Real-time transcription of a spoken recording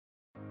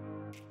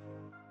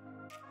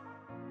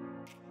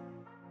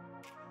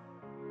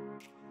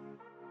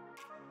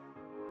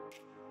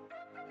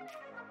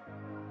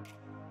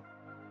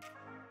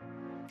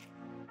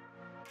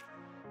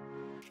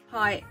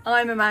Hi,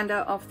 I'm Amanda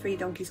of Three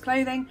Donkeys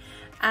Clothing,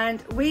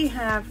 and we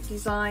have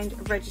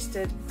designed,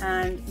 registered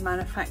and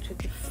manufactured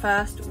the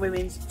first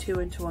women's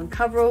 2-in-1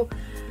 coverall,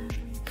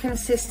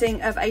 consisting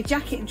of a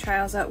jacket and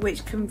trouser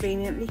which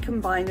conveniently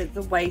combine at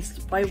the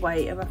waist by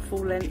way of a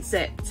full-length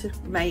zip to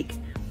make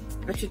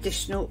a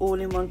traditional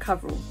all-in-one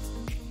coverall.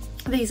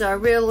 These are a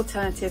real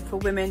alternative for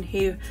women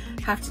who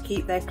have to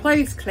keep their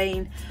clothes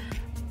clean,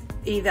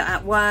 either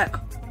at work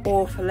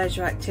or for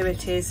leisure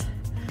activities,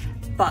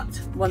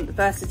 but want the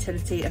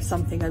versatility of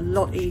something a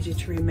lot easier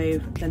to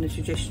remove than a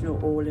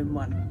traditional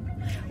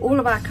all-in-one. All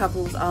of our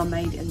coveralls are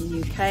made in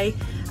the UK,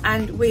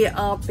 and we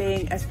are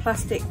being as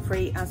plastic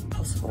free as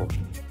possible.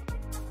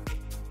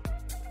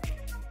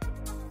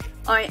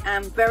 I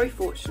am very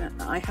fortunate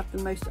that I have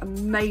the most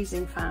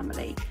amazing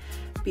family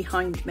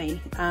behind me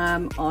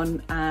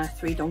on our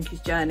Three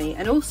Donkeys journey,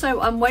 and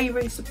also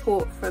unwavering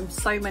support from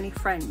so many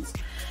friends.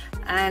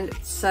 And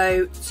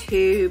so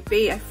to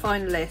be a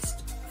finalist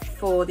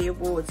for the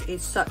awards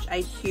is such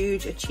a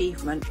huge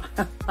achievement.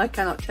 I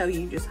cannot tell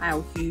you just how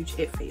huge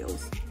it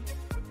feels.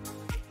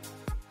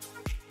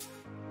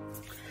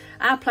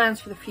 Our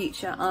plans for the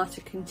future are to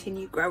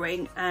continue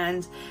growing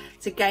and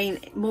to gain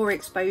more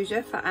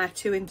exposure for our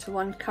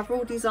 2-in-1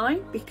 coverall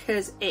design,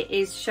 because it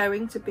is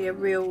showing to be a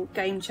real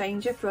game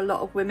changer for a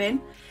lot of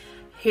women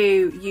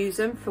who use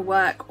them for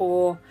work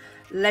or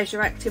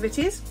leisure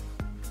activities.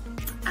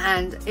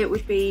 And it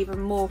would be even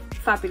more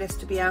fabulous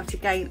to be able to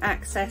gain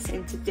access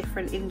into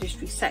different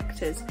industry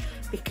sectors,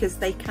 because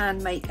they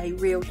can make a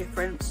real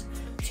difference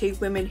to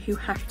women who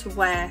have to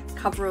wear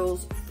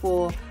coveralls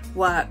for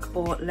work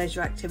or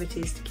leisure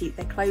activities to keep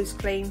their clothes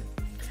clean.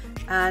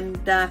 And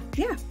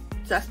yeah,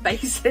 that's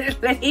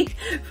basically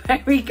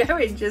where we go,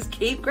 and just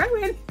keep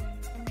growing.